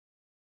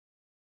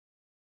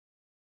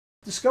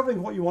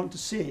Discovering what you want to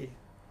say,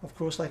 of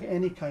course, like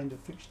any kind of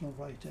fictional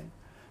writing.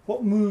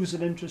 What moves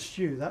and interests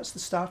you, that's the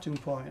starting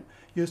point.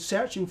 You're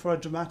searching for a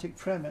dramatic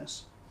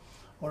premise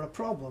or a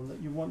problem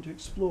that you want to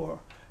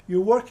explore.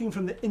 You're working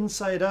from the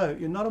inside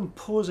out. You're not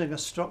imposing a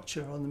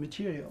structure on the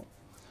material.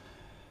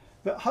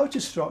 But how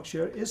to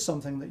structure is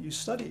something that you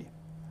study.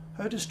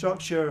 How to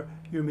structure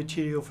your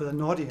material for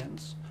an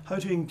audience, how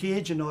to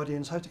engage an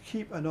audience, how to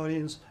keep an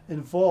audience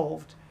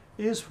involved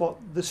is what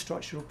the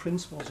structural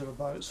principles are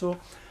about. So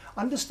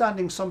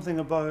understanding something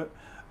about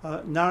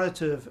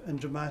narrative and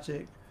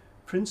dramatic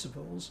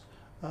principles,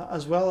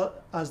 as well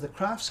as the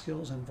craft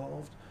skills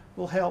involved,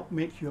 will help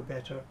make you a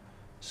better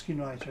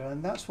screenwriter.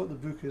 And that's what the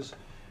book is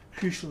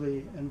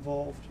crucially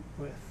involved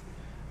with,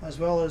 as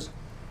well as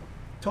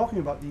talking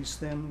about these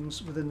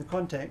things within the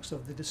context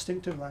of the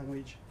distinctive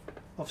language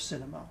of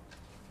cinema.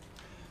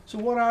 So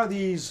what are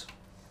these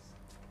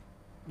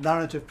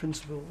narrative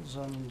principles,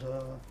 and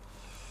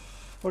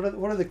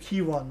what are the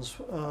key ones?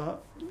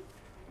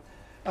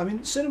 I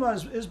mean, cinema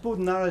is both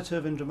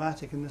narrative and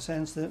dramatic in the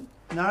sense that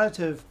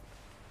narrative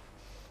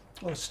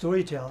or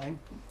storytelling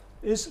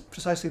is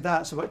precisely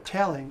that. It's about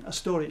telling a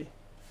story.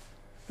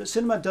 But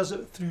cinema does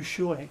it through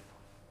showing.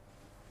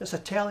 It's a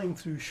telling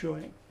through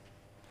showing.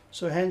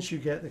 So hence you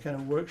get the kind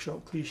of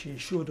workshop cliche,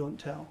 show, don't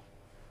tell.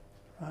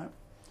 Right?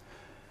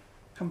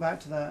 Come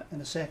back to that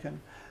in a second.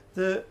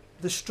 The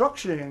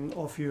structuring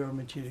of your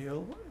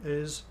material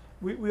is,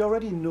 we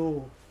already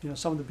know,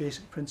 some of the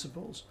basic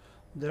principles.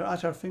 They're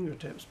at our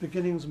fingertips,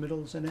 beginnings,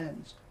 middles and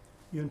ends.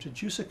 You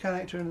introduce a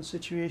character in a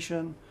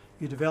situation,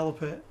 you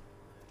develop it,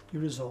 you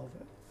resolve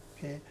it.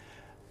 Okay?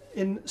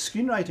 In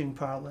screenwriting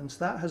parlance,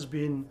 that has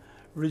been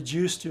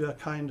reduced to a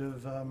kind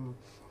of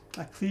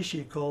a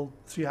cliche called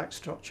three-act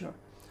structure.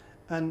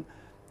 And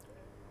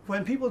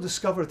when people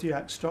discover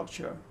three-act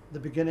structure, the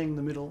beginning,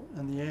 the middle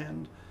and the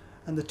end,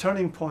 and the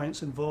turning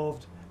points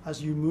involved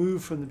as you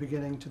move from the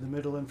beginning to the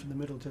middle and from the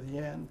middle to the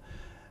end,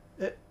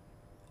 it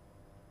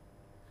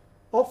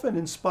often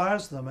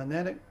inspires them, and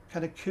then it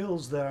kind of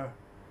kills their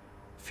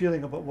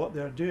feeling about what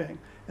they're doing.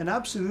 And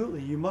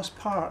absolutely, you must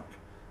park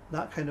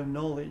that kind of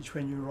knowledge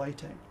when you're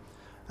writing.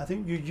 I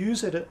think you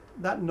use it,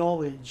 that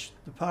knowledge,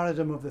 the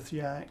paradigm of the three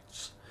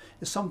acts,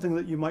 is something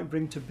that you might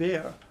bring to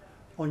bear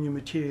on your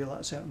material at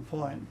a certain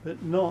point,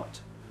 but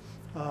not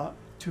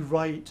to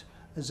write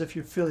as if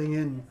you're filling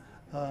in,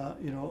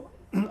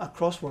 a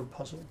crossword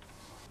puzzle.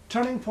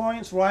 Turning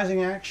points,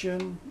 rising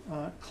action,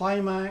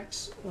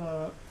 climax,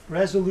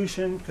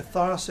 resolution,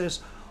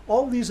 catharsis,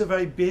 all these are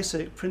very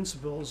basic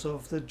principles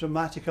of the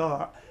dramatic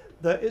art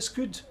that it's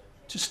good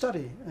to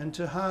study and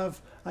to have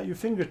at your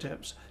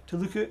fingertips, to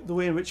look at the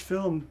way in which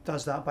film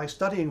does that, by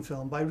studying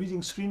film, by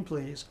reading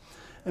screenplays,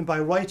 and by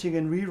writing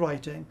and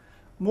rewriting,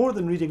 more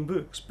than reading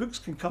books. Books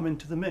can come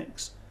into the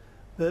mix,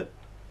 but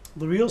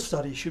the real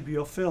study should be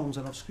of films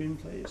and of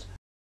screenplays.